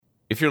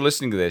if you're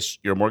listening to this,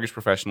 you're a mortgage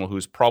professional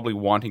who's probably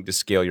wanting to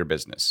scale your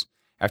business.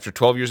 After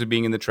 12 years of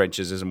being in the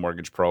trenches as a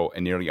mortgage pro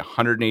and nearly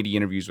 180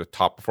 interviews with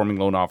top-performing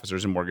loan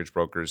officers and mortgage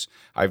brokers,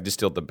 I've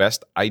distilled the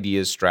best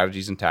ideas,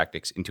 strategies, and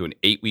tactics into an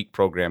 8-week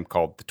program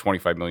called the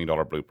 $25 Million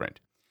Blueprint.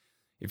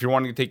 If you're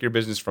wanting to take your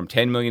business from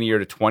 $10 million a year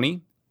to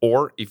 20,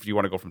 or if you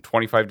want to go from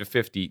 25 to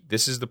 50,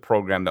 this is the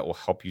program that will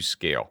help you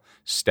scale.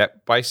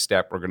 Step by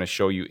step, we're going to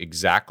show you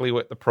exactly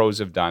what the pros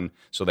have done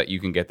so that you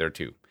can get there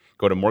too.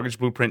 Go to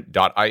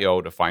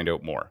mortgageblueprint.io to find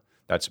out more.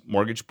 That's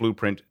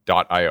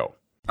mortgageblueprint.io.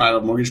 I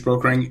Love Mortgage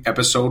Brokering,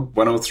 episode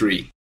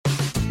 103.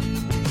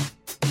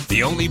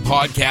 The only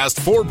podcast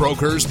for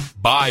brokers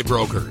by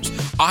brokers.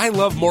 I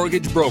Love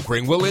Mortgage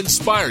Brokering will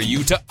inspire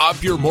you to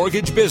up your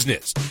mortgage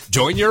business.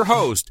 Join your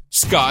host,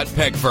 Scott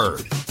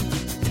Peckford.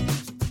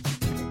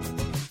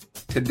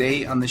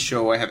 Today on the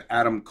show, I have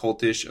Adam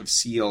Koltish of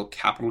CL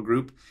Capital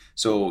Group.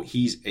 So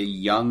he's a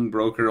young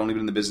broker, only been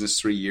in the business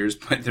 3 years,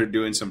 but they're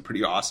doing some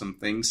pretty awesome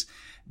things.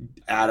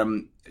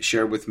 Adam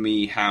shared with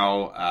me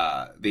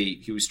how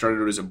he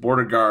started as a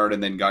border guard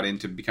and then got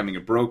into becoming a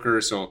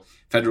broker. So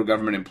federal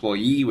government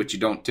employee, which you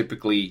don't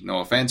typically, no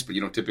offense, but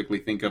you don't typically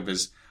think of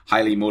as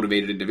highly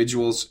motivated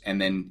individuals,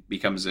 and then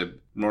becomes a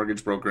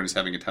mortgage broker and is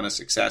having a ton of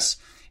success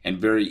and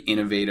very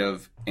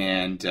innovative.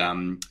 And,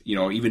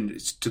 even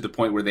to the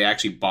point where they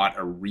actually bought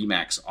a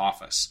RE/MAX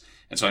office.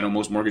 And so I know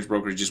most mortgage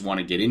brokers just want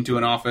to get into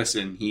an office,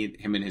 and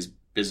him and his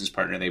business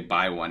partner, they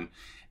buy one.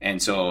 And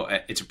so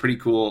it's a pretty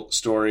cool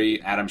story.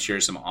 Adam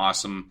shares some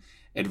awesome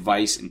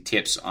advice and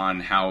tips on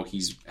how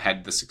he's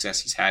had the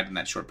success he's had in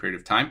that short period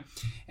of time.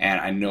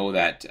 And I know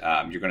that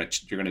you're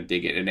gonna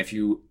dig it. And if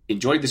you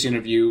enjoyed this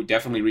interview,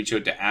 definitely reach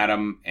out to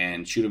Adam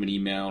and shoot him an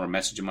email or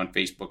message him on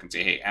Facebook and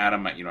say, "Hey,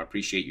 Adam, I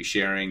appreciate you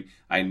sharing."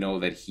 I know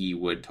that he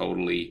would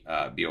totally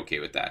be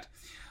okay with that.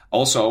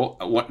 Also,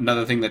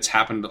 another thing that's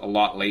happened a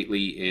lot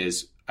lately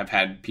is I've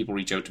had people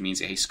reach out to me and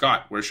say, "Hey,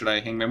 Scott, where should I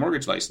hang my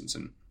mortgage license?"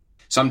 And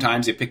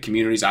sometimes they pick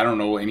communities. I don't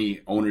know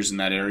any owners in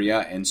that area.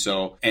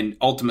 And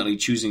ultimately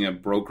choosing a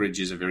brokerage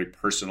is a very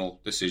personal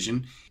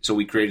decision. So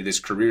we created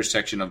this career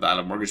section of the I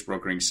Love Mortgage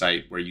Brokering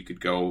site where you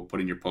could go put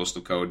in your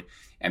postal code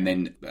and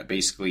then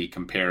basically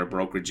compare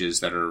brokerages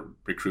that are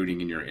recruiting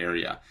in your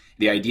area.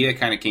 The idea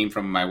kind of came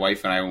from my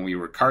wife and I when we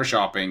were car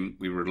shopping.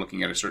 We were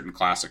looking at a certain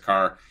class of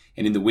car.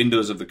 And in the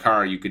windows of the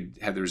car,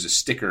 there was a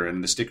sticker,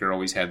 and the sticker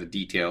always had the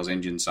details,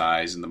 engine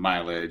size and the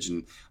mileage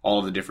and all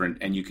of the different,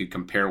 and you could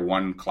compare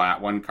one car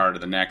to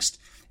the next.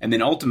 And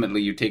then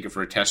ultimately you take it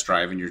for a test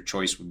drive and your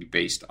choice would be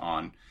based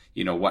on,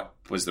 what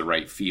was the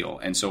right feel.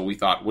 And so we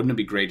thought, wouldn't it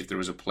be great if there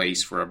was a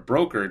place for a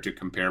broker to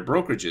compare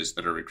brokerages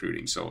that are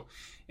recruiting? So,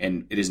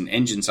 and it isn't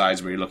engine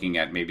size where you're looking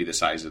at maybe the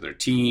size of their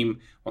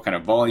team, what kind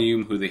of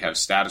volume, who they have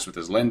status with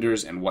as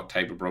lenders, and what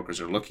type of brokers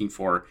are looking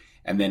for.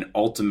 And then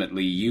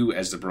ultimately you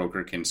as the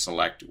broker can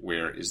select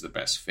where is the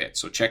best fit.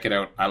 So check it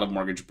out. I Love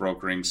Mortgage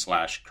Brokering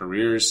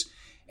 /careers,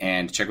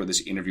 and check out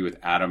this interview with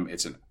Adam.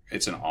 It's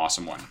an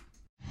awesome one.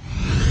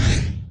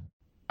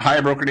 Hi,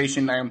 Broker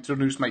Nation. I am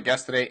introducing my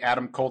guest today,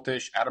 Adam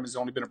Koltish. Adam has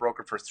only been a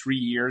broker for 3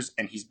 years,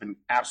 and he's been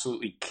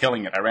absolutely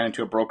killing it. I ran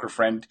into a broker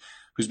friend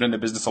who's been in the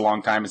business a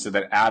long time and said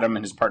that Adam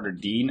and his partner,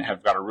 Dean,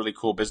 have got a really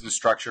cool business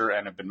structure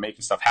and have been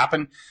making stuff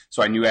happen.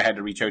 So I knew I had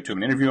to reach out to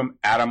him and interview him.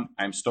 Adam,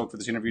 I'm stoked for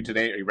this interview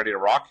today. Are you ready to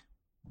rock?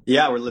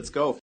 Yeah, let's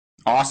go.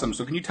 Awesome.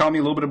 So can you tell me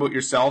a little bit about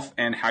yourself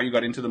and how you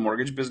got into the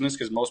mortgage business?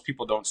 Because most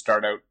people don't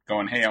start out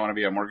going, "Hey, I want to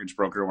be a mortgage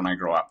broker when I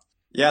grow up."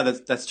 Yeah,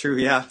 that's true.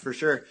 Yeah, for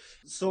sure.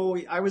 So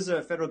I was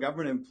a federal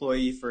government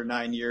employee for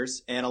 9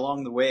 years. And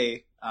along the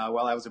way,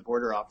 while I was a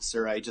border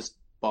officer, I just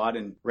bought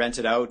and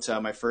rented out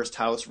my first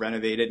house,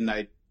 renovated, and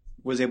I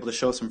was able to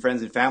show some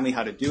friends and family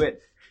how to do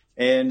it.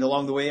 And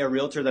along the way, a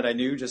realtor that I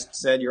knew just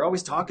said, "You're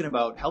always talking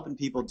about helping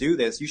people do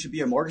this. You should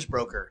be a mortgage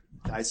broker."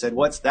 I said,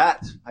 "What's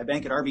that?" "I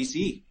bank at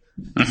RBC."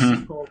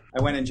 Mm-hmm. So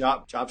I went and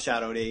job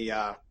shadowed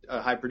a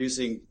high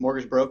producing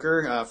mortgage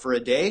broker for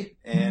a day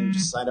and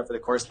just signed up for the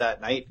course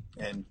that night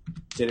and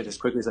did it as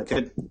quickly as I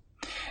could.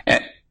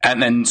 And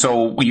then,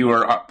 so you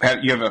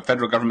have a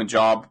federal government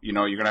job, you're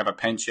going to have a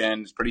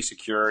pension. It's pretty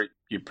secure.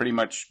 You pretty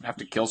much have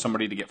to kill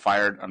somebody to get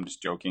fired. I'm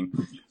just joking.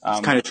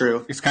 It's kind of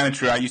true. It's kind of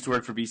true. I used to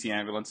work for BC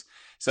Ambulance.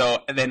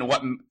 So, and then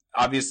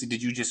obviously,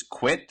 did you just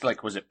quit?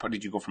 Like,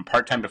 did you go from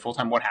part-time to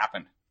full-time? What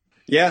happened?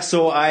 Yeah,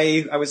 so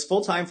I was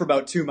full-time for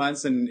about 2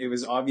 months, and it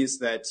was obvious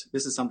that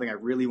this is something I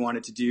really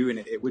wanted to do, and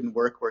it wouldn't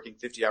work working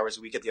 50 hours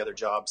a week at the other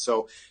job.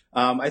 So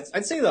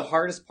I'd say the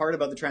hardest part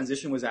about the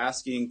transition was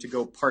asking to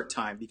go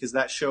part-time, because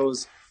that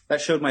showed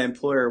my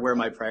employer where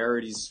my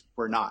priorities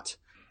were not.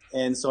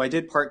 And so I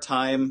did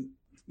part-time,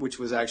 which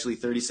was actually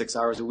 36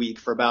 hours a week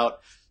for about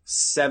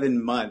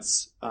 7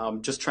 months,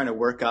 just trying to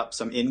work up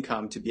some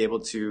income to be able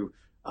to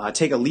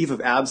take a leave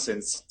of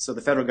absence. So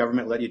the federal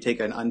government let you take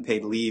an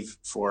unpaid leave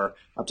for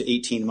up to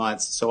 18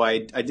 months. So I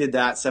did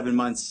that 7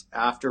 months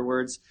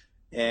afterwards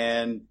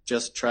and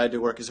just tried to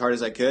work as hard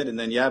as I could. And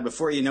then,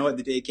 before you know it,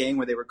 the day came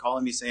where they were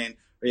calling me saying,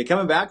 "Are you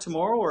coming back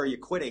tomorrow or are you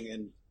quitting?"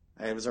 And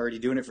I was already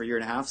doing it for a year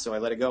and a half, so I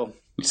let it go.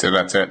 So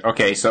that's it.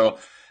 Okay. So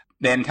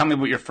then tell me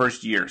about your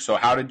first year. So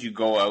how did you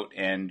go out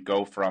and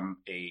go from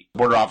a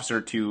border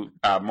officer to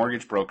a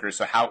mortgage broker?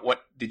 So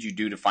what did you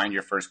do to find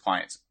your first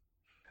clients?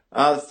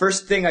 The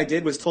first thing I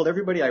did was told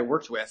everybody I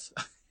worked with.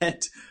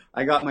 And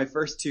I got my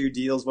first 2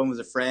 deals. One was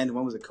a friend,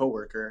 one was a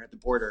coworker at the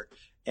border.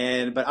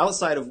 But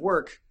outside of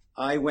work,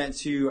 I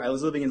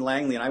was living in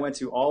Langley, and I went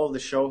to all of the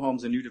show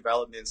homes and new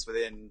developments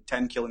within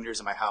 10 kilometers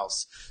of my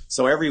house.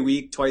 So every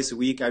week, twice a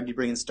week, I'd be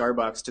bringing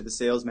Starbucks to the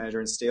sales manager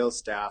and sales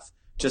staff,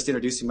 just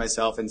introducing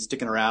myself and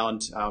sticking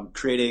around,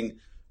 creating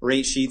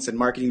rate sheets and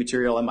marketing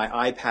material on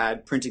my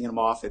iPad, printing them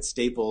off at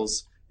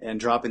Staples and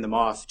dropping them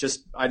off.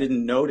 I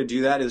didn't know to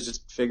do that. It was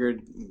just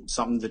figured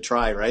something to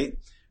try, right?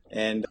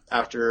 And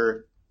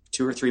after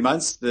 2 or 3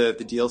 months, the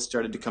deals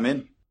started to come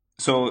in.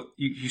 So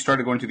you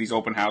started going to these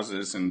open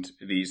houses and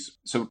these.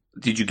 So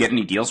did you get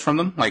any deals from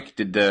them? Like,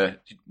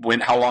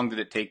 how long did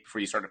it take before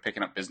you started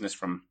picking up business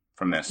from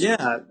this?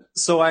 Yeah.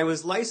 So I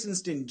was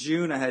licensed in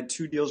June. I had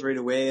 2 deals right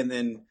away, and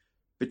then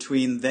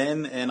between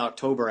then and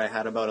October, I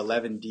had about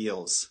 11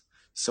 deals.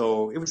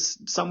 So it was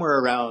somewhere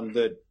around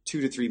the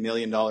 $2 to $3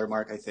 million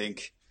mark, I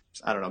think.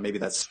 I don't know, maybe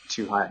that's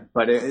too high,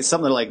 but it's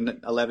something like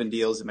 11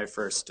 deals in my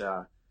first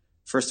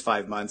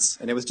 5 months,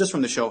 and it was just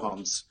from the show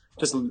homes.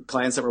 Just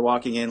clients that were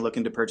walking in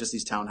looking to purchase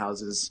these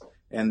townhouses,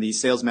 and the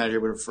sales manager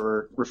would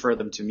refer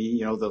them to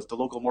me, the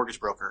local mortgage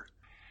broker.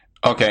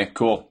 Okay,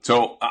 cool.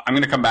 So I'm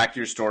going to come back to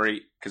your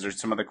story because there's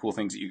some other cool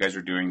things that you guys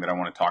are doing that I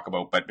want to talk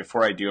about. But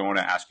before I do, I want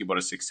to ask you about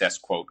a success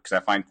quote, because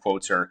I find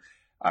quotes are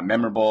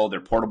memorable,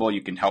 they're portable,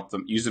 you can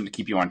use them to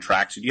keep you on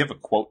track. So do you have a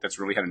quote that's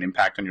really had an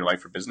impact on your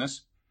life or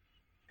business?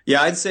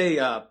 Yeah, I'd say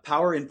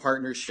power in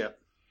partnership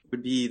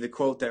would be the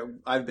quote that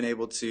I've been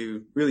able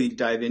to really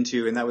dive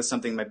into, and that was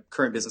something my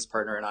current business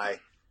partner and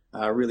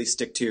I really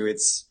stick to.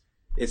 It's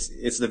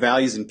the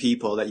values and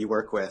people that you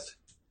work with.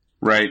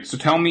 Right. So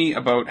tell me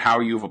about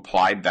how you've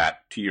applied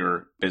that to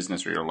your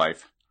business or your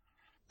life.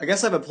 I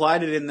guess I've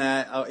applied it in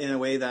a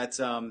way that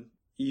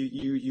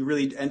you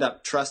really end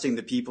up trusting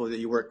the people that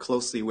you work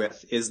closely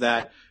with. Is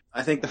that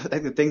I think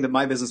the thing that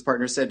my business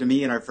partner said to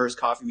me in our first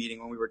coffee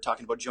meeting when we were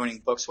talking about joining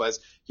books was,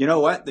 you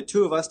know what, the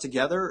 2 of us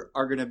together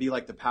are going to be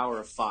like the power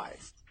of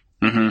 5.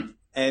 Mm-hmm.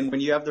 And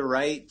when you have the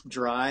right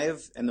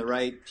drive and the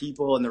right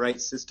people and the right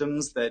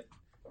systems, that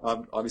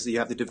obviously you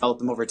have to develop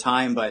them over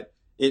time, but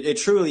it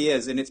truly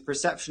is. And it's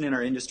perception in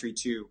our industry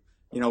too.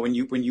 When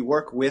you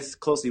work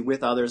closely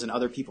with others and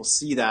other people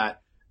see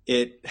that,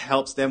 it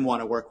helps them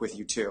want to work with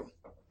you too.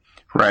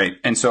 Right.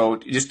 And so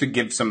just to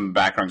give some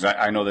background, 'cause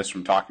I know this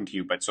from talking to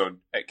you, but so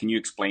can you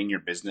explain your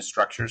business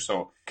structure?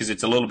 So, because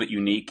it's a little bit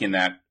unique in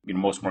that,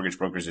 most mortgage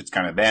brokers, it's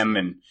kind of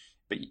them,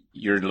 but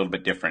you're a little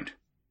bit different.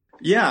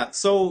 Yeah.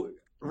 So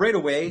right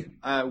away,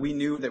 we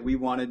knew that we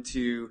wanted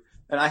to,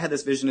 and I had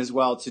this vision as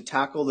well, to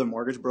tackle the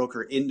mortgage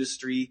broker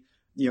industry,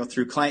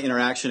 through client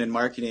interaction and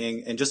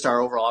marketing and just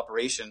our overall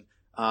operation,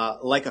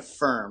 like a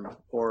firm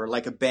or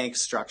like a bank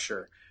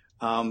structure.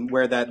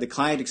 Where that the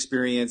client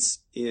experience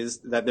is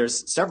that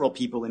there's several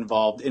people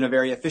involved in a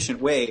very efficient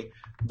way,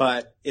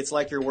 but it's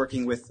like you're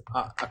working with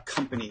a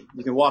company.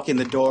 You can walk in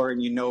the door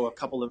and a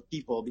couple of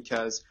people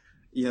because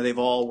they've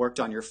all worked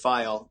on your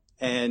file.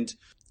 And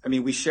I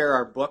mean, we share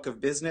our book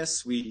of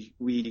business. We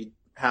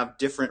have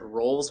different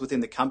roles within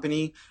the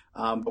company,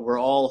 but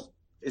we're all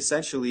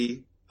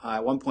essentially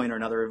at one point or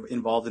another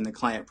involved in the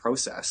client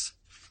process.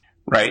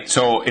 Right.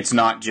 So it's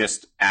not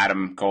just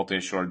Adam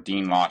Koltish or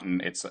Dean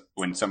Lawton. It's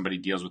when somebody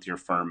deals with your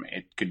firm,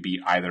 it could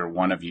be either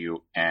one of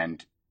you.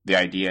 And the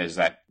idea is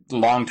that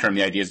long term,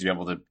 the idea is to be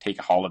able to take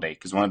a holiday,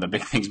 because one of the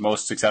big things,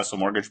 most successful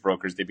mortgage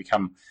brokers, they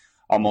become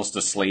almost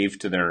a slave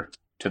to their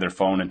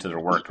phone and to their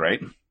work, right?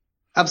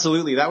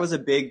 Absolutely. That was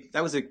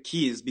a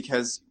key, is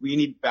because we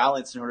need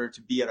balance in order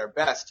to be at our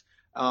best.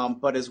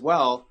 But as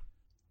well,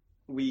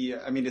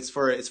 it's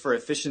for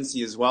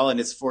efficiency as well. And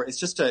it's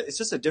just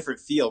a different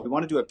feel. We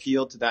wanted to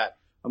appeal to that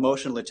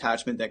emotional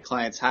attachment that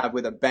clients have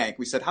with a bank.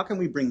 We said, how can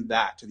we bring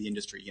that to the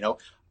industry?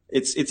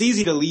 It's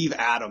easy to leave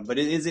Adam, but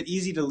is it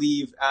easy to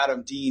leave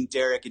Adam, Dean,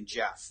 Derek, and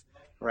Jeff,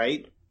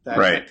 right?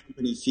 That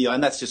company feel.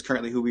 And that's just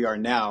currently who we are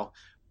now.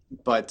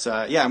 But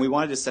and we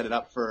wanted to set it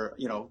up for,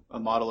 a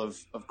model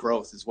of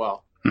growth as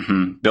well.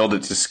 Mm-hmm. Build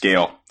it to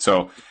scale.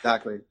 So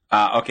exactly.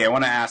 Okay, I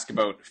want to ask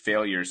about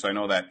failure. So I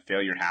know that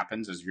failure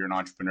happens as you're an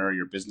entrepreneur,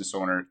 you're a business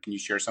owner. Can you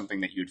share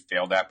something that you'd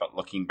failed at, but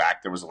looking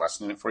back, there was a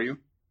lesson in it for you?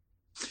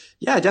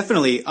 Yeah,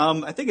 definitely.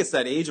 I think it's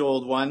that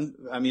age-old one.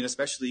 I mean,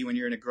 especially when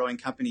you're in a growing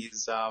company,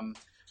 is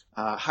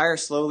hire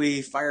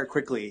slowly, fire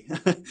quickly.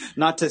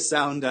 Not to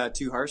sound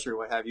too harsh or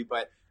what have you,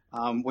 but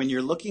when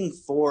you're looking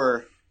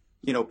for,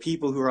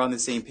 people who are on the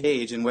same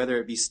page, and whether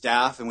it be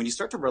staff, and when you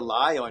start to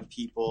rely on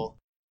people,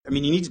 I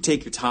mean, you need to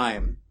take your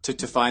time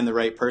to find the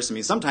right person. I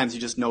mean, sometimes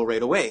you just know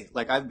right away.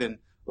 Like, I've been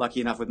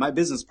lucky enough with my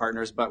business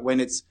partners, but when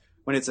it's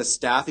a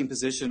staffing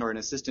position or an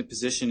assistant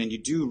position, and you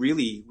do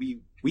really,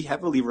 we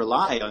heavily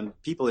rely on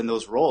people in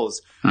those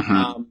roles.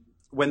 Mm-hmm.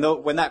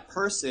 When that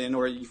person,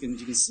 or you can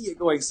see it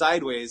going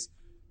sideways,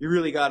 you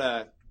really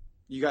gotta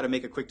you got to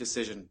make a quick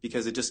decision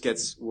because it just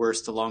gets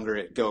worse the longer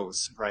it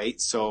goes, right?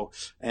 So,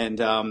 and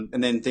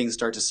then things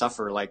start to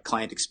suffer, like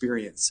client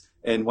experience.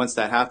 And once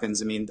that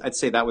happens, I mean, I'd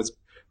say that was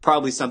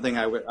probably something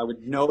I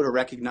would know to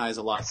recognize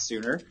a lot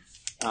sooner,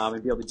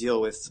 and be able to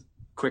deal with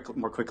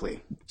more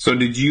quickly. So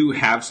did you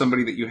have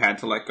somebody that you had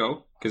to let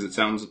go? Because it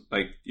sounds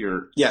like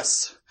you're...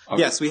 Yes. Okay.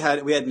 Yes, we had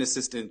an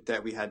assistant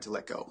that we had to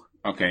let go.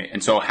 Okay.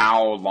 And so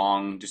how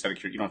long, just out of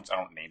curiosity, I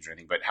don't names or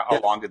anything, but how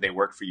long did they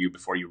work for you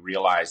before you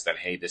realized that,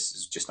 hey, this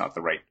is just not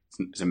the right,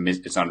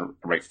 it's not a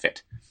right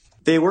fit?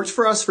 They worked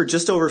for us for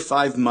just over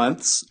 5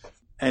 months,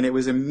 and it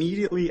was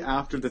immediately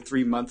after the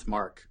 3-month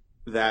mark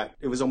that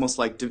it was almost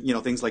like,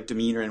 things like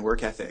demeanor and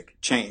work ethic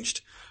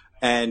changed.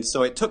 And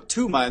so it took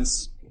 2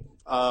 months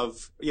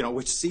of,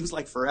 which seems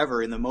like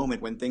forever in the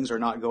moment when things are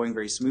not going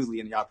very smoothly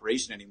in the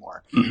operation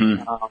anymore,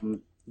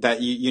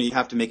 that you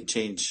have to make a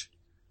change.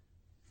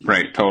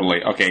 Right.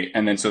 Totally. Okay.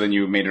 And then, so then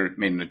you made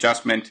an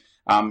adjustment.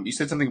 You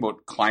said something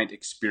about client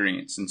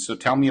experience. And so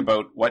tell me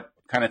about what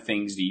kind of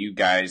things do you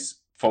guys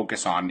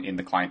focus on in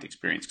the client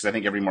experience? Because I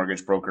think every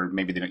mortgage broker,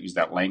 maybe they don't use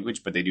that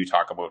language, but they do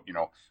talk about,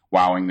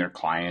 wowing their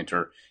client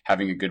or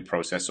having a good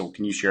process. So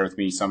can you share with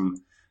me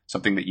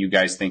something that you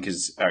guys think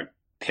is a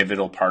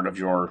pivotal part of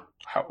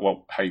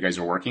how you guys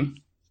are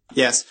working?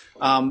 Yes.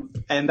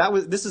 And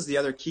this is the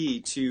other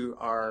key to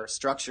our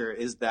structure,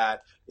 is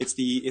that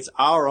it's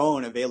our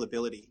own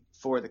availability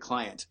for the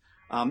client.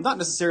 Not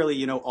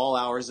necessarily, all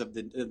hours of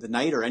the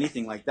night or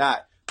anything like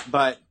that,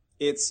 but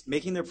it's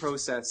making their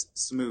process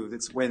smooth.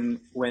 It's when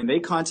they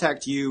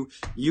contact you,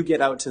 you get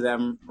out to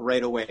them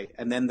right away.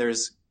 And then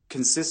there's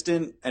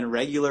consistent and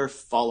regular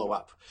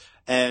follow-up.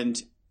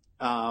 And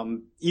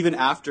even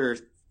after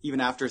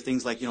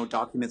things like,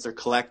 documents are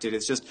collected,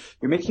 it's just,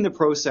 you're making the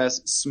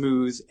process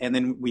smooth. And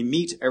then we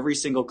meet every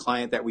single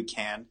client that we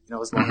can,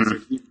 as long as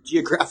they're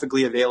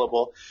geographically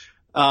available.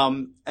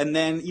 And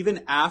then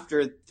even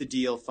after the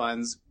deal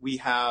funds, we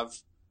have,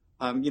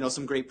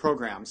 some great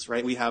programs,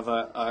 right? We have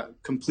a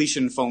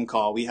completion phone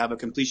call. We have a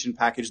completion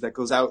package that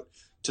goes out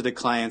to the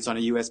clients on a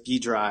USB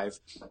drive.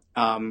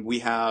 We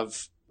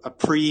have a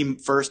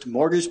pre-first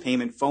mortgage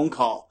payment phone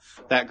call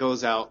that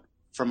goes out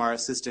from our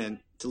assistant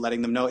to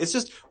letting them know. It's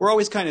just, we're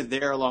always kind of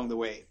there along the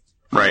way.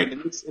 Right.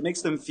 It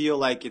makes them feel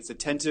like it's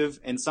attentive.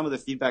 And some of the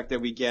feedback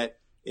that we get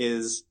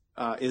is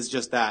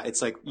just that.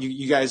 It's like,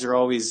 you guys are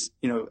always,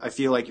 I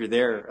feel like you're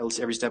there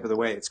every step of the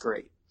way. It's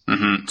great.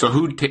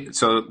 Mm-hmm.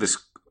 So this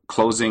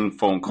closing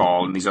phone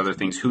call and these other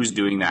things, who's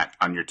doing that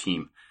on your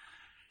team?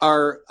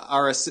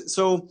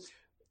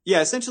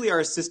 Essentially our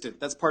assistant.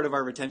 That's part of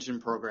our retention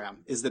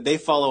program, is that they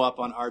follow up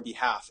on our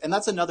behalf. And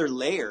that's another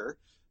layer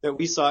that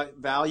we saw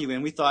value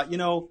in. We thought,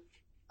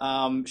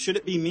 should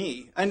it be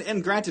me?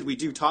 And granted, we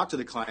do talk to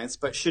the clients,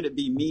 but should it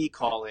be me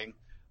calling?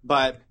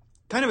 But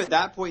kind of at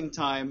that point in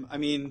time, I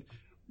mean,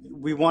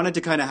 we wanted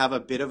to kind of have a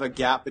bit of a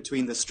gap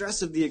between the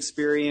stress of the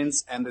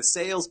experience and the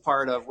sales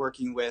part of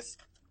working with,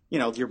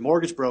 your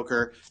mortgage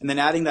broker, and then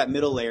adding that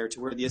middle layer to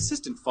where the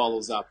assistant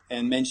follows up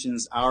and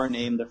mentions our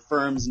name, the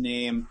firm's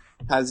name,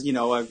 has,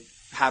 a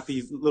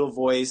happy little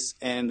voice,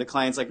 and the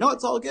client's like, no,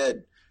 it's all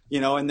good.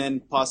 And then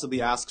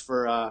possibly ask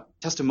for a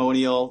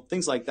testimonial,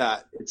 things like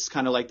that. It's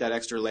kind of like that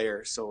extra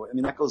layer. So, I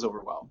mean, that goes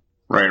over well.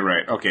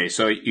 Right. Okay.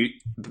 So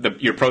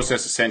your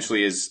process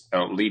essentially is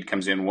a lead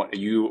comes in, what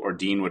you or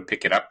Dean would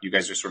pick it up. You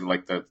guys are sort of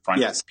like the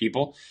front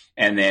people.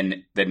 And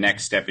then the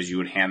next step is you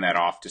would hand that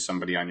off to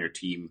somebody on your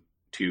team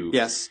to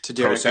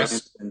Derek.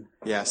 Process.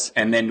 Yes.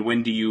 And then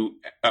when do you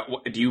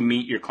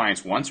meet your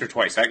clients once or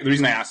twice? The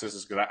reason I ask this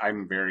is because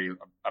I'm very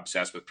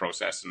obsessed with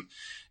process.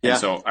 And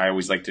so I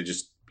always like to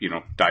just,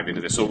 dive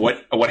into this. So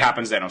what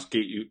happens then?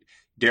 Okay,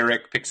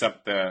 Derek gets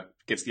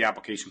the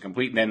application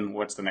complete. And then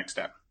what's the next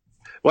step?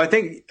 Well, I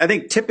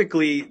think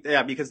typically,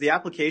 because the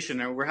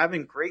application, we're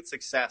having great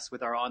success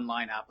with our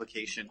online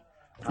application.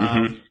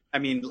 I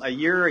mean, a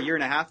year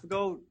and a half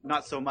ago,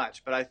 not so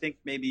much, but I think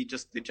maybe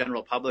just the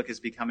general public is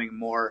becoming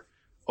more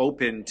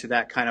open to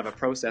that kind of a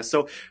process.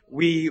 So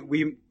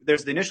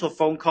there's the initial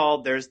phone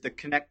call, there's the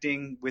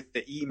connecting with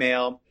the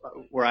email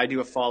where I do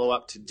a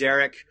follow-up to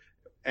Derek,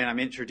 and I'm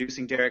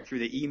introducing Derek through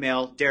the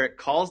email. Derek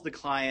calls the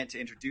client to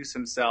introduce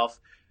himself,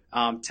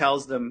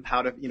 tells them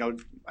how to,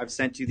 I've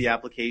sent you the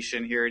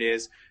application, here it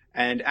is.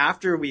 And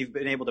after we've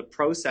been able to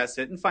process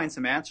it and find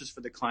some answers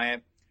for the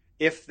client,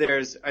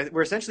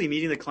 we're essentially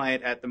meeting the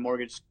client at the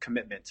mortgage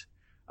commitment,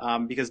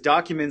 because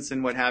documents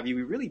and what have you,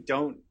 we really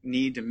don't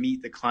need to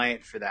meet the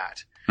client for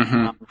that.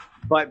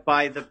 But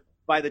by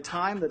the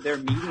time that they're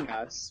meeting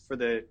us for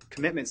the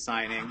commitment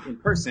signing in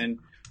person,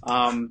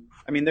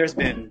 there's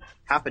been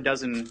half a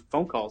dozen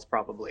phone calls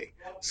probably.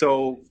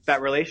 So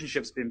that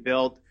relationship's been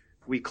built.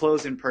 We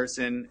close in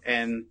person,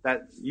 and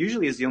that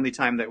usually is the only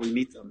time that we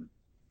meet them.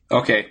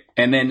 Okay.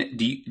 And then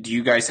do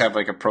you guys have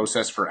like a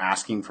process for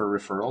asking for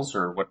referrals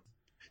or what?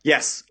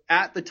 Yes.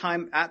 At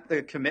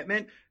the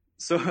commitment.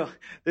 So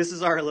this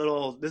is our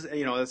little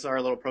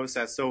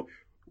process. So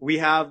we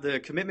have the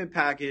commitment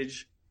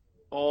package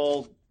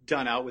all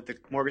done out with the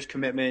mortgage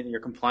commitment, your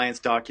compliance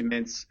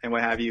documents and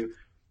what have you.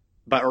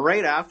 But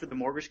right after the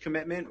mortgage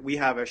commitment, we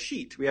have a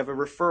sheet. We have a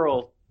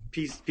referral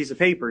piece of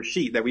paper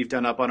sheet that we've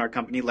done up on our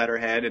company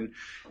letterhead,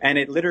 and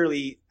it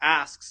literally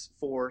asks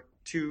for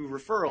 2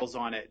 referrals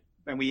on it.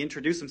 And we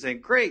introduce them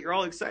saying, great, you're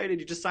all excited,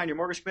 you just signed your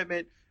mortgage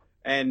commitment.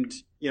 And,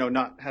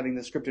 not having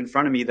the script in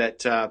front of me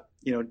that,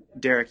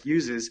 Derek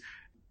uses,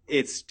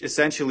 it's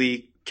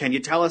essentially, can you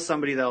tell us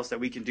somebody else that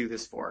we can do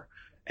this for?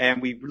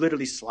 And we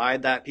literally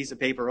slide that piece of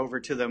paper over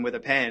to them with a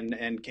pen,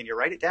 and can you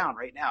write it down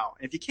right now?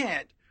 And if you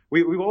can't,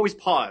 we always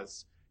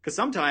pause, because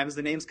sometimes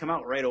the names come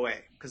out right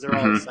away because they're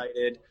all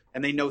excited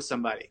and they know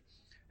somebody.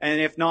 And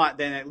if not,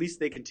 then at least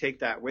they can take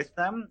that with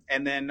them.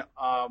 And then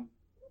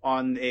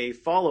on a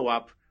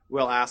follow-up,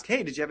 we'll ask,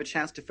 hey, did you have a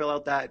chance to fill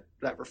out that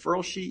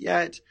referral sheet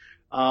yet?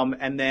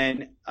 And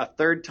then a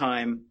third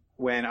time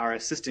when our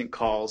assistant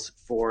calls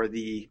for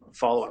the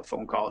follow-up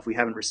phone call, if we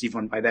haven't received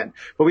one by then.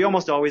 But we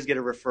almost always get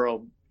a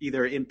referral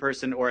either in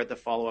person or at the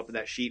follow-up of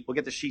that sheet. We'll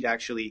get the sheet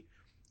actually.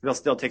 They'll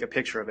still take a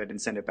picture of it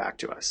and send it back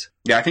to us.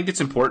 Yeah, I think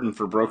it's important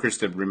for brokers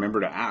to remember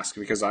to ask,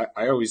 because I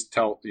always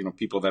tell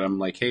people that I'm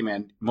like, hey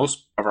man,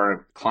 most of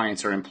our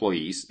clients are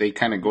employees. They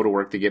kind of go to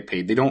work to get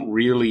paid. They don't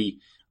really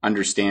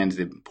understand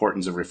the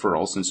importance of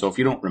referrals. And so if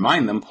you don't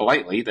remind them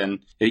politely, then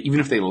even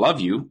if they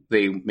love you,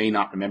 they may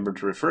not remember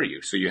to refer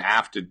you. So you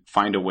have to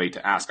find a way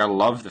to ask. I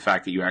love the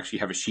fact that you actually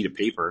have a sheet of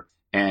paper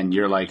and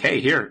you're like, hey,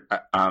 here,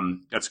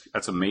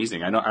 that's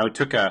amazing. I know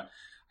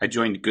I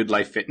joined Good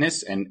Life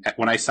Fitness, and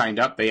when I signed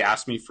up, they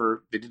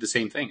did the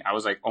same thing. I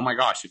was like, oh my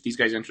gosh, if these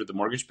guys entered the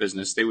mortgage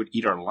business, they would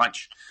eat our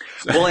lunch.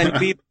 So.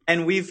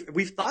 Well,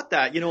 we've thought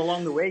that,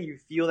 along the way,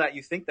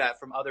 you think that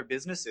from other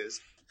businesses.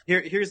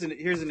 Here's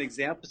an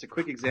example, just a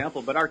quick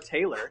example, but our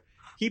tailor,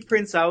 he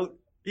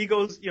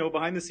goes,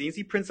 behind the scenes,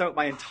 he prints out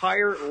my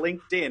entire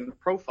LinkedIn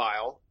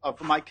profile of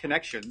my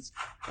connections.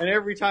 And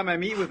every time I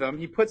meet with him,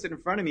 he puts it in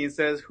front of me and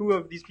says, who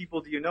of these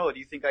people do you know? Do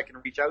you think I can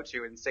reach out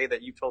to and say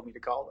that you told me to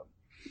call them?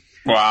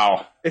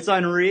 Wow. It's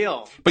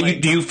unreal.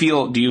 But do you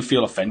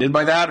feel offended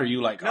by that? Or are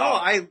you like, no,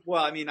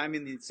 I'm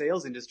in the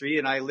sales industry,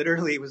 and I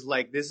literally was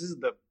like, this is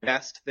the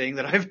best thing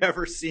that I've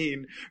ever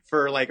seen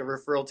for like a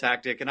referral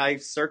tactic. And I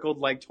circled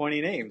like 20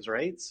 names,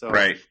 right? So,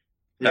 right.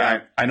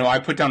 Yeah. I know I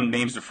put down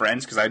names of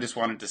friends because I just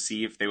wanted to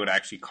see if they would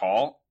actually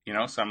call.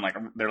 So I'm like,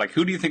 they're like,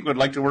 who do you think would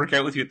like to work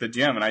out with you at the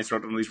gym? And I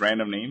wrote down these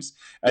random names.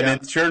 And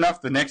then sure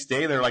enough, the next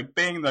day they're like,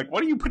 bang, like,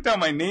 what do you put down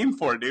my name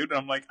for, dude? And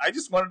I'm like, I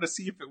just wanted to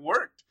see if it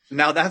worked.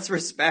 Now that's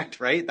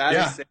respect, right? That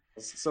is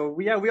sales. So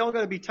we all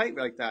got to be tight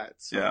like that.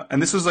 So. Yeah. And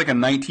this was like a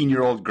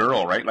 19-year-old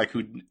girl, right? Like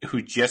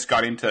who just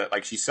got into,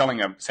 like, she's selling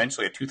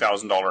essentially a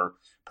 $2,000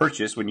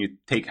 purchase when you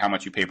take how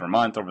much you pay per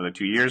month over the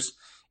 2 years.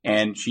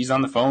 And she's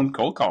on the phone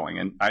cold calling.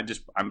 And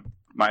I'm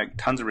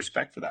tons of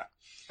respect for that.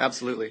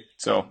 Absolutely.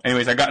 So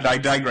anyways, I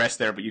digressed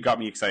there, but you got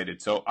me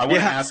excited. So I want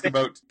to ask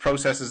about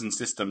processes and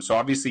systems. So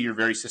obviously you're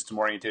very system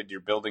oriented. You're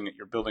building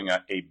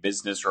a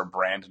business or a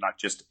brand, not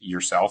just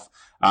yourself.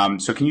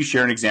 So can you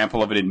share an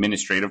example of an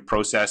administrative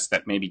process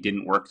that maybe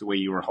didn't work the way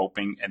you were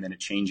hoping, and then a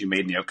change you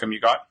made in the outcome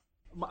you got?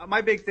 My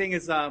big thing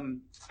is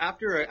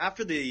after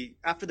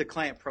the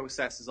client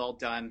process is all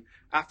done,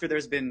 after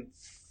there's been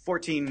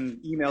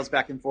 14 emails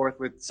back and forth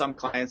with some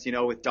clients,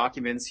 with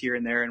documents here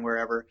and there and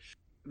wherever,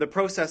 the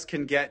process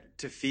can get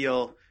to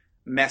feel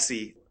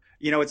messy.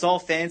 It's all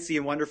fancy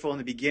and wonderful in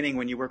the beginning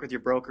when you work with your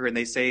broker and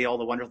they say all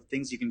the wonderful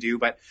things you can do,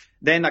 but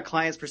then a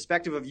client's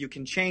perspective of you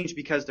can change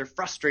because they're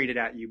frustrated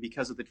at you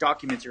because of the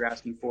documents you're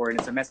asking for, and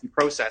it's a messy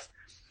process.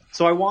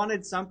 So I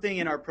wanted something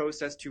in our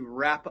process to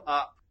wrap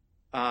up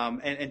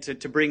and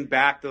to bring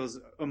back those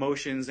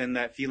emotions and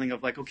that feeling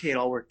of like, okay, it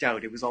all worked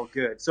out. It was all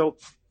good. So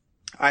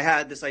I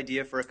had this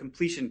idea for a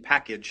completion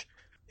package.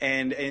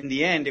 And in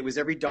the end, it was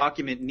every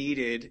document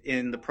needed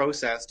in the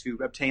process to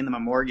obtain them a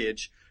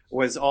mortgage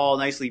was all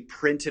nicely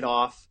printed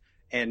off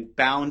and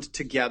bound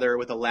together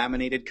with a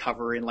laminated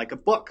cover in like a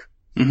book.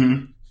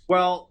 Mm-hmm.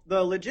 Well,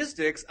 the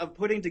logistics of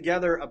putting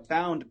together a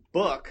bound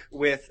book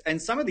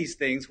and some of these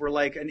things were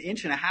like 1.5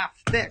 inches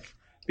thick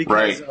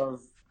because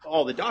of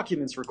all the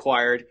documents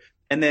required.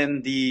 And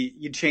then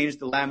you change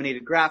the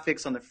laminated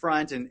graphics on the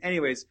front. And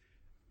anyways,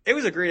 it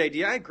was a great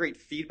idea. I had great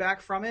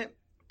feedback from it.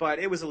 But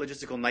it was a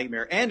logistical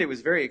nightmare, and it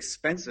was very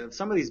expensive.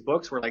 Some of these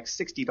books were like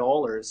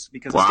 $60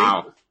 because of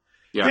Staples.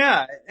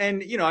 Yeah.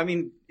 And,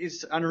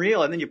 it's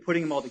unreal. And then you're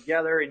putting them all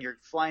together, and you're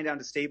flying down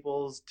to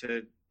Staples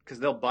because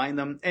they'll bind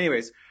them.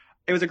 Anyways,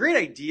 it was a great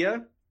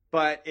idea,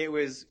 but it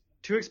was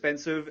too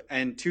expensive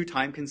and too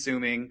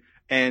time-consuming,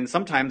 and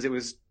sometimes it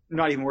was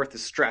not even worth the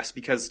stress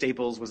because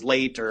Staples was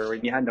late or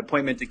you had an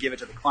appointment to give it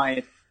to the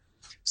client.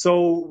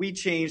 So we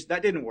changed.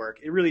 That didn't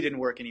work. It really didn't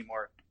work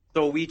anymore.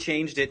 So we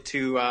changed it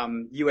to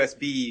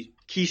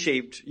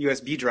key-shaped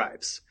USB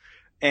drives.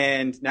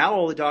 And now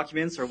all the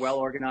documents are well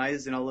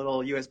organized in a little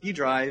USB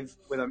drive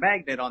with a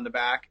magnet on the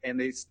back, and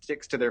they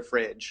sticks to their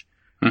fridge.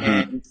 Mm-hmm.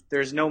 And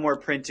there's no more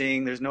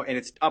printing. And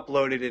it's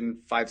uploaded in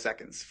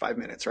 5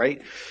 minutes,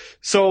 right?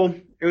 So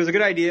it was a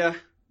good idea,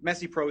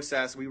 messy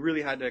process. We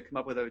really had to come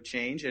up with a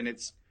change, and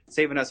it's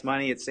saving us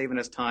money, it's saving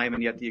us time,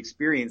 and yet the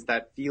experience,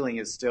 that feeling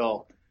is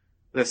still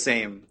the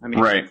same. I mean,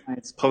 right.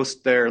 clients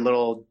post their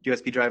little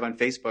USB drive on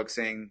Facebook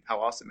saying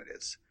how awesome it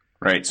is.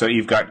 Right. So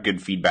you've got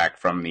good feedback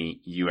from the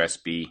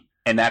USB.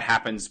 And that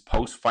happens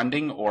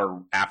post-funding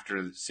or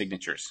after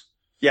signatures?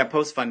 Yeah,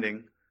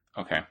 post-funding.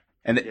 Okay.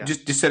 And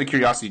just out of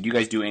curiosity, do you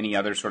guys do any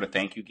other sort of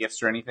thank you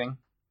gifts or anything?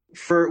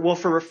 For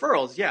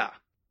referrals, yeah.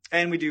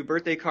 And we do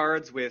birthday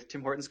cards with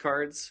Tim Hortons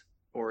cards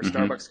or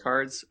Starbucks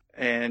cards.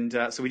 And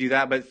so we do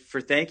that. But for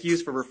thank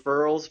yous, for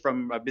referrals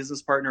from a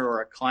business partner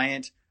or a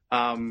client,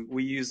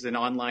 we use an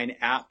online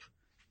app.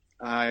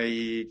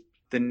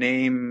 The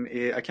name,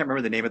 I can't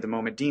remember the name at the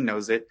moment. Dean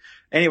knows it.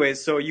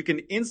 Anyways, so you can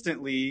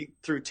instantly,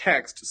 through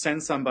text,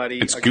 send somebody.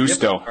 It's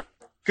Gusto.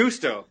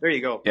 Gusto. There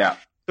you go. Yeah.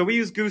 So we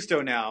use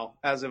Gusto now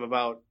as of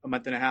about a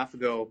month and a half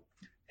ago.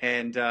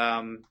 And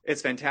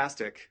it's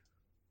fantastic.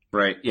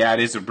 Right. Yeah,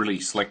 it is a really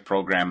slick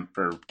program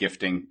for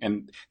gifting.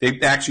 And they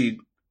actually,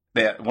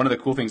 one of the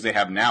cool things they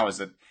have now is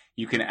that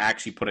you can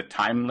actually put a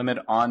time limit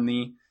on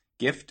the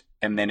gift.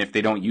 And then if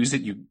they don't use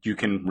it, you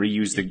can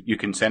reuse you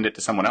can send it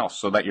to someone else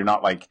so that you're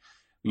not like,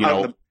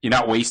 you're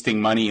not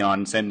wasting money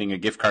on sending a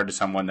gift card to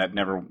someone that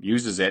never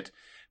uses it.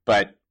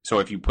 But so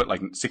if you put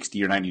like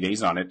 60 or 90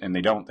 days on it and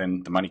they don't,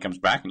 then the money comes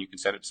back and you can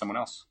send it to someone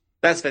else.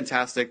 That's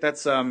fantastic.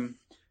 That's,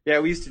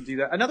 we used to do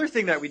that. Another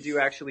thing that we do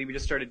actually, we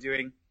just started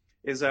doing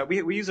is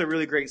we use a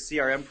really great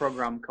CRM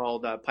program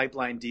called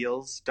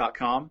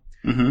pipelinedeals.com.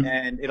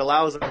 And it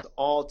allows us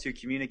all to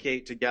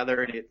communicate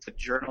together. And it's a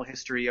journal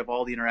history of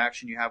all the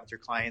interaction you have with your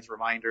clients,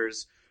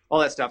 reminders,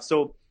 all that stuff.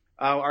 So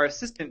our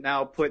assistant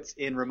now puts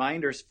in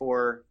reminders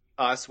for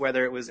us,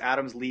 whether it was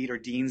Adam's lead or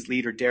Dean's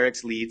lead or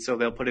Derek's lead. So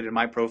they'll put it in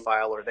my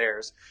profile or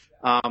theirs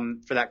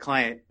for that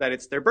client that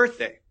it's their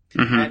birthday.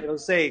 And it'll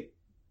say,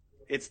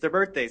 it's their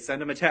birthday,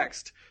 send them a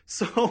text.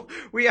 So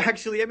we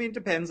actually, I mean, it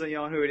depends on,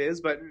 on who it is,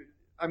 but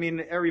I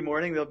mean, every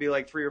morning there'll be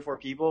like 3 or 4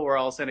 people where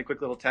I'll send a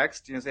quick little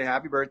text, say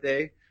happy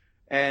birthday.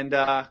 And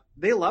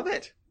they love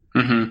it.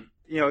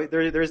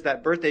 There's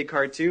that birthday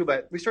card too,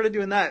 but we started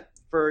doing that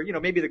for,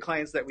 maybe the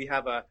clients that we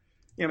have a,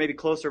 maybe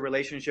closer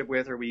relationship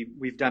with, or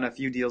we've done a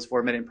few deals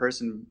for them in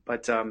person,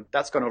 but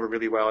that's gone over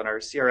really well. And our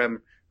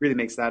CRM really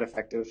makes that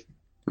effective.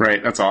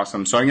 Right. That's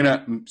awesome. So I'm going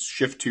to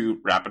shift to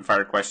rapid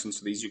fire questions.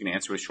 So these you can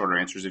answer with shorter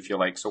answers if you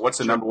like. So what's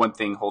the number one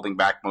thing holding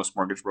back most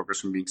mortgage brokers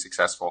from being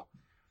successful?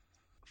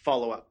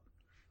 Follow up.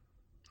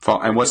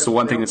 And what's the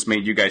one thing that's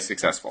made you guys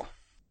successful?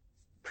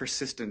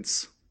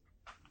 Persistence.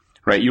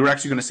 Right. You were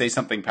actually going to say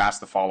something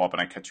past the follow-up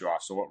and I cut you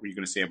off. So what were you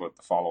going to say about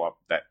the follow-up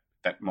that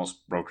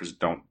most brokers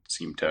don't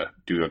seem to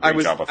do a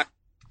great job of?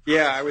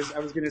 I was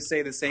going to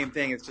say the same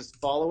thing. It's just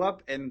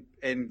follow-up and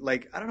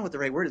like, I don't know what the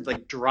right word is,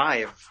 like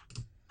drive,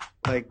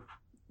 like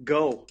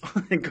go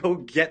and go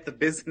get the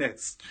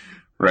business.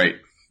 Right.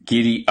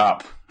 Giddy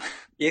up.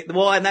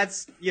 And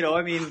that's,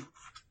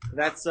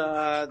 that's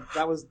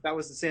that was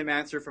the same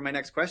answer for my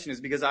next question, is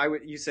because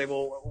you say,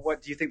 well,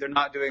 what do you think they're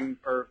not doing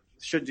or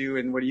should do,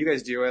 and what do you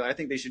guys do? I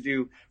think they should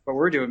do what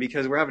we're doing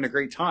because we're having a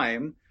great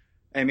time.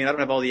 I mean, I don't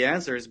have all the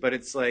answers, but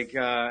it's like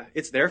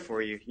it's there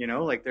for you,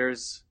 like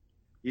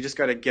you just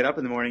got to get up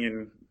in the morning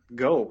and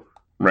go.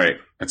 Right.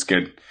 That's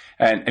good.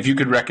 And if you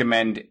could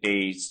recommend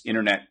a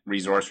internet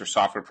resource or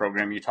software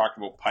program, you talked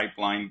about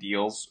Pipeline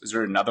Deals. Is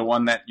there another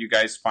one that you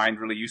guys find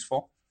really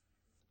useful?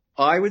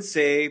 I would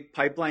say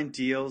Pipeline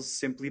Deals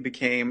simply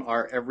became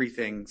our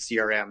everything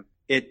CRM.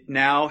 It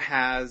now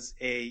has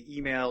a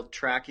email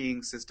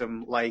tracking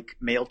system like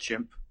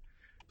MailChimp.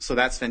 So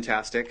that's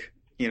fantastic,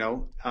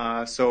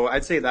 So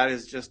I'd say that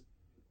is just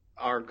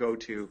our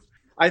go-to.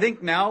 I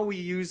think now we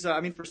use,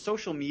 for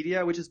social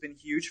media, which has been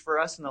huge for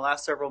us in the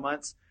last several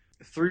months,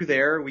 through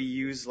there we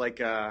use like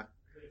a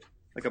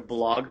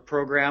blog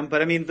program.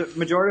 But the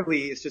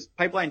majority it's just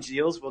Pipeline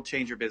Deals will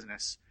change your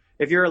business.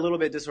 If you're a little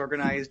bit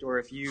disorganized, or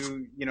if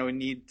you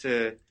need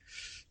to,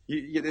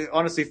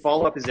 honestly,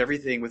 follow up is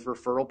everything with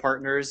referral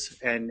partners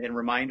and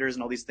reminders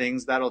and all these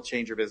things. That'll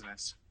change your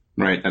business.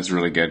 Right. That's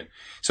really good.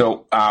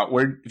 So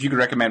if you could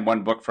recommend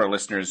one book for our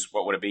listeners,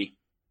 what would it be?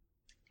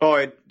 Oh,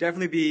 it'd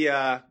definitely be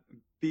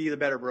The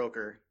Better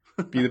Broker.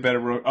 Be the Better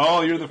Broker.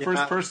 Oh, you're the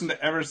first person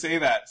to ever say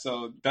that.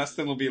 So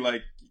Dustin will be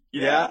like,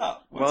 yeah.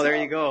 Well,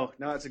 there you go.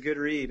 No, it's a good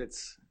read.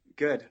 It's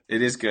good.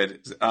 It is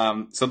good.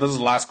 So this is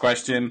the last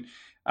question.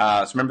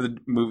 So remember the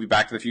movie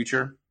Back to the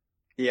Future?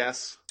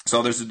 Yes.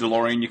 So there's a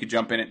DeLorean. You could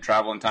jump in and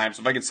travel in time.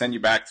 So if I could send you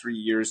back 3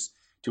 years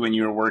to when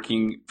you were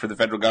working for the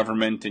federal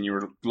government and you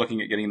were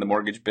looking at getting in the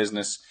mortgage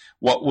business,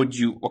 what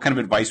kind of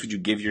advice would you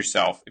give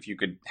yourself if you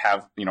could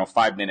have,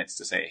 5 minutes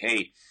to say,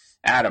 hey,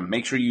 Adam,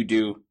 make sure you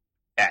do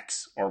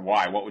X or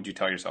Y? What would you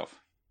tell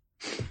yourself?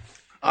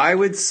 I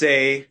would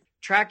say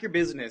track your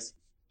business.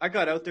 I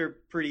got out there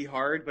pretty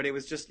hard, but it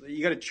was just,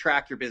 you got to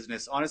track your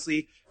business.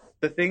 Honestly,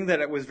 the thing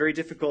that was very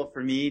difficult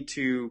for me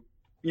to,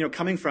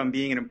 coming from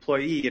being an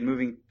employee and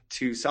moving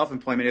to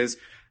self-employment is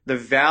the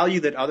value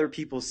that other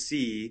people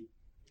see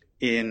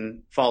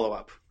in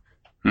follow-up.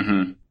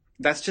 Mm-hmm.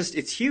 That's just,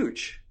 it's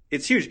huge.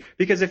 It's huge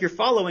because if you're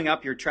following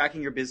up, you're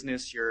tracking your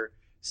business, you're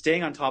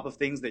staying on top of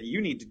things that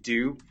you need to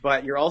do,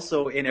 but you're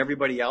also in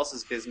everybody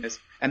else's business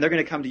and they're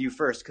going to come to you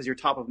first because you're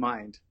top of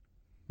mind.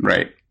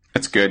 Right.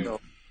 That's good. So,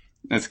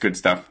 That's good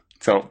stuff.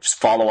 So just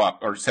follow up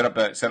or set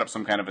up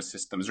some kind of a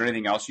system. Is there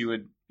anything else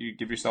you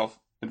give yourself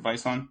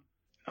advice on?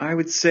 I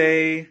would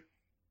say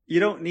you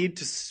don't need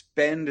to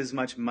spend as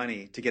much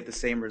money to get the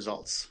same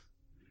results,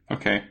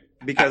 Okay.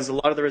 because a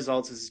lot of the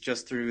results is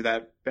just through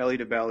that belly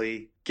to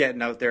belly,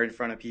 getting out there in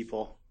front of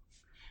people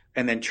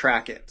and then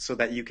track it so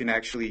that you can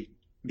actually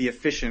be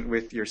efficient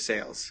with your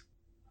sales.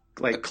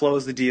 Like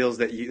close the deals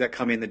that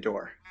come in the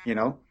door, you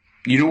know?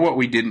 You know what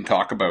we didn't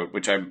talk about,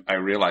 which I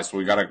realized, so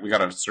we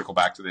gotta circle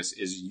back to this,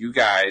 is you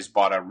guys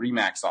bought a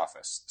Remax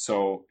office.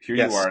 So here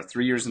Yes. you are,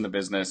 3 years in the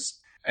business,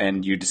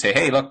 and you say,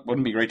 hey, look,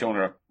 wouldn't it be great to own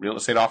a real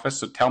estate office?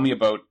 So tell me a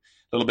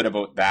little bit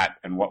about that,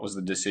 and what was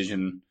the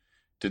decision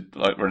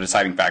or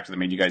deciding factor that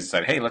made you guys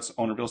decide, hey, let's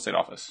own a real estate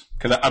office?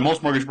 Because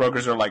most mortgage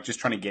brokers are like just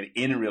trying to get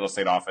in a real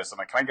estate office. I'm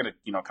like, can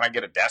I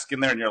get a desk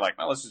in there? And you're like,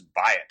 well, let's just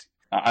buy it.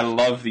 I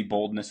love the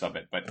boldness of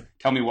it, but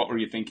tell me, what were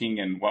you thinking,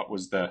 and what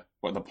was the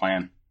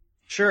plan?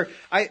 Sure.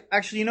 I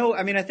actually,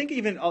 I think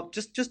even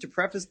just to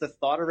preface the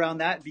thought around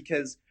that,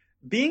 because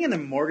being in the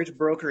mortgage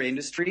broker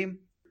industry,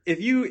 if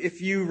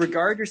you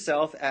regard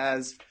yourself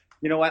as,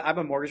 you know what, I'm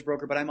a mortgage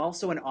broker, but I'm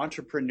also an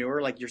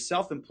entrepreneur, like you're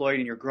self-employed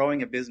and you're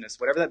growing a business,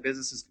 whatever that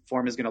business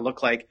form is going to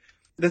look like.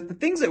 The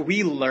things that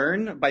we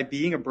learn by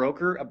being a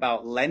broker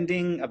about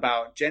lending,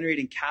 about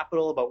generating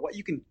capital, about what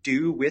you can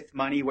do with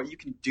money, what you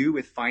can do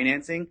with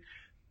financing,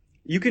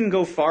 you can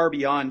go far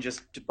beyond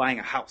just buying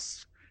a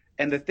house.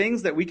 And the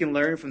things that we can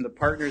learn from the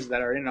partners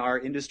that are in our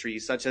industry,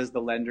 such as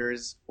the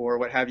lenders or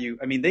what have you,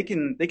 I mean, they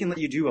can let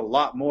you do a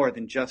lot more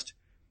than just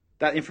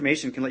that.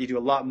 Information can let you do a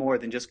lot more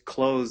than just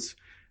close,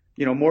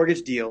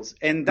 mortgage deals.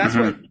 And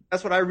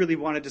that's what I really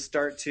wanted to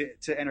start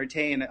to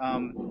entertain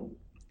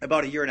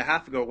about a year and a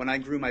half ago, when I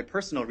grew my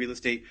personal real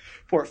estate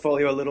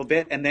portfolio a little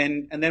bit. And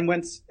then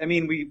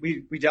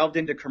we delved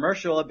into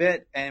commercial a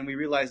bit, and we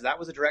realized that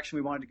was the direction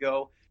we wanted to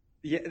go.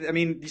 Yeah, I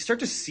mean, you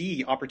start to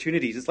see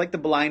opportunities. It's like the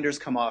blinders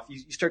come off. You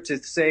start to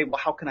say, well,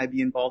 how can I be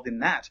involved in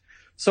that?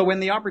 So when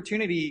the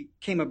opportunity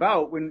came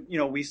about, when,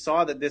 we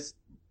saw that this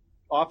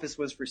office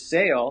was for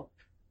sale,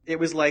 it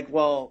was like,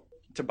 well,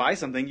 to buy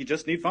something, you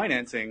just need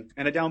financing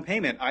and a down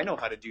payment. I know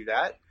how to do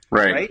that.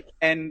 Right.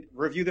 And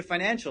review the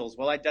financials.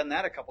 Well, I'd done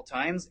that a couple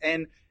times,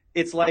 and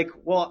it's like,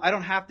 well, I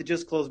don't have to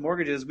just close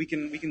mortgages. We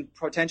can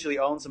potentially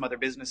own some other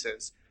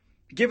businesses.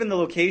 Given the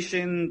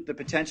location, the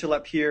potential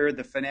up here,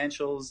 the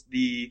financials,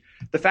 the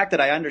fact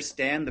that I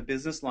understand the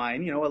business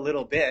line, a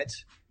little bit,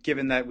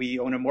 given that we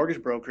own a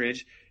mortgage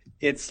brokerage,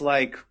 it's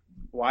like,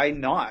 why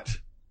not?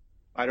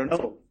 I don't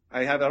know.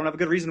 I don't have a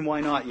good reason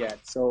why not yet.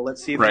 So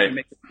let's see if we can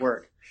make it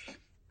work.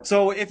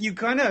 So if you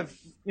kind of,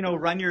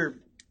 run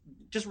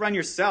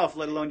yourself,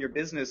 let alone your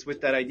business,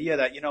 with that idea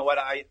that,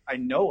 I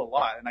know a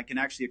lot and I can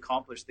actually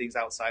accomplish things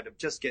outside of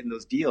just getting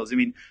those deals. I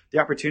mean, the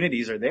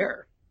opportunities are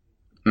there.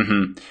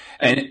 Mm-hmm.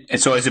 And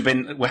so has it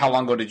been, how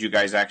long ago did you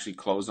guys actually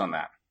close on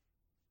that?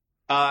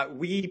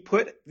 We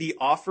put the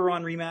offer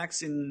on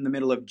Remax in the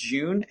middle of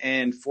June,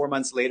 and 4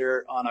 months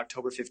later, on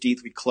October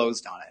 15th, we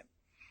closed on it.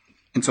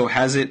 And so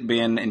has it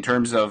been, in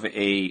terms of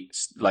a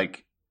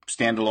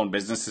standalone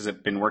business, has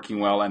it been working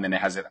well, and then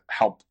has it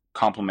helped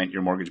complement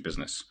your mortgage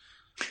business?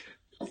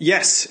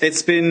 Yes,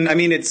 it's been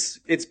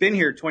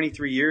here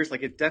 23 years.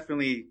 Like, it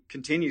definitely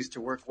continues to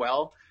work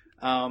well.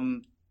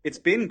 It's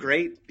been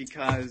great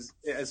because,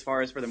 as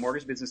far as for the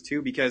mortgage business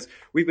too, because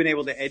we've been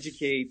able to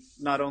educate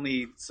not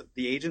only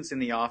the agents in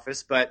the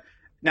office, but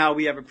now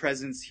we have a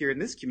presence here in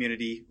this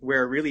community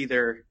where really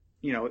there,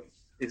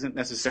 isn't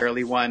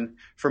necessarily one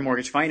for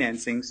mortgage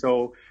financing.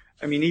 So,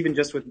 I mean, even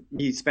just with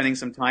me spending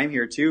some time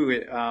here too,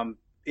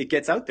 it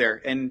gets out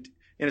there, and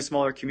in a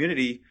smaller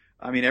community,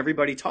 I mean,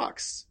 everybody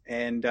talks.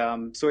 And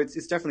so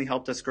it's definitely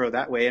helped us grow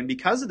that way. And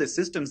because of the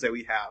systems that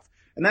we have,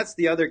 and that's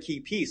the other key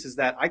piece, is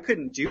that I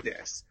couldn't do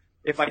this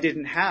if I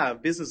didn't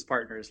have business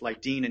partners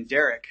like Dean and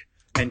Derek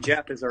and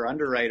Jeff as our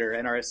underwriter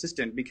and our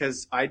assistant,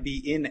 because I'd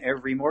be in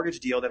every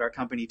mortgage deal that our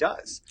company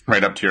does.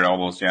 Right up to your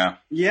elbows, yeah.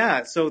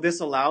 Yeah, so this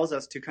allows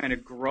us to kind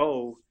of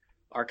grow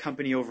our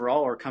company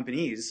overall, or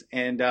companies.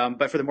 And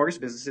but for the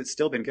mortgage business, it's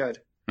still been good.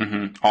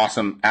 Mm-hmm.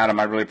 Awesome. Adam,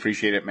 I really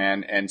appreciate it,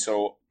 man. And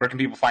so where can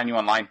people find you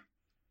online?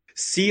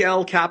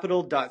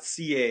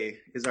 clcapital.ca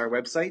is our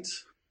website.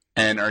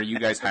 And are you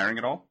guys hiring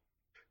at all?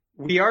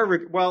 We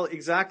are. Well,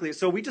 exactly.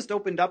 So we just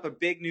opened up a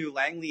big new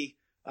Langley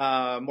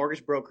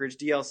mortgage brokerage,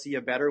 DLC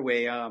A Better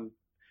Way,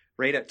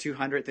 right at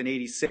 200th and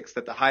 86th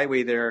at the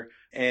highway there.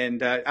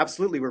 And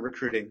absolutely, we're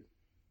recruiting.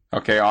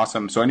 Okay,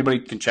 awesome. So anybody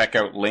can check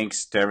out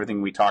links to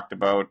everything we talked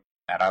about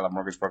at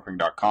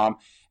ilovemortgagebrokering.com.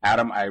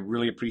 Adam, I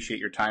really appreciate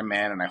your time,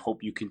 man, and I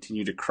hope you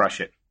continue to crush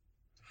it.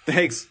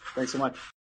 Thanks so much.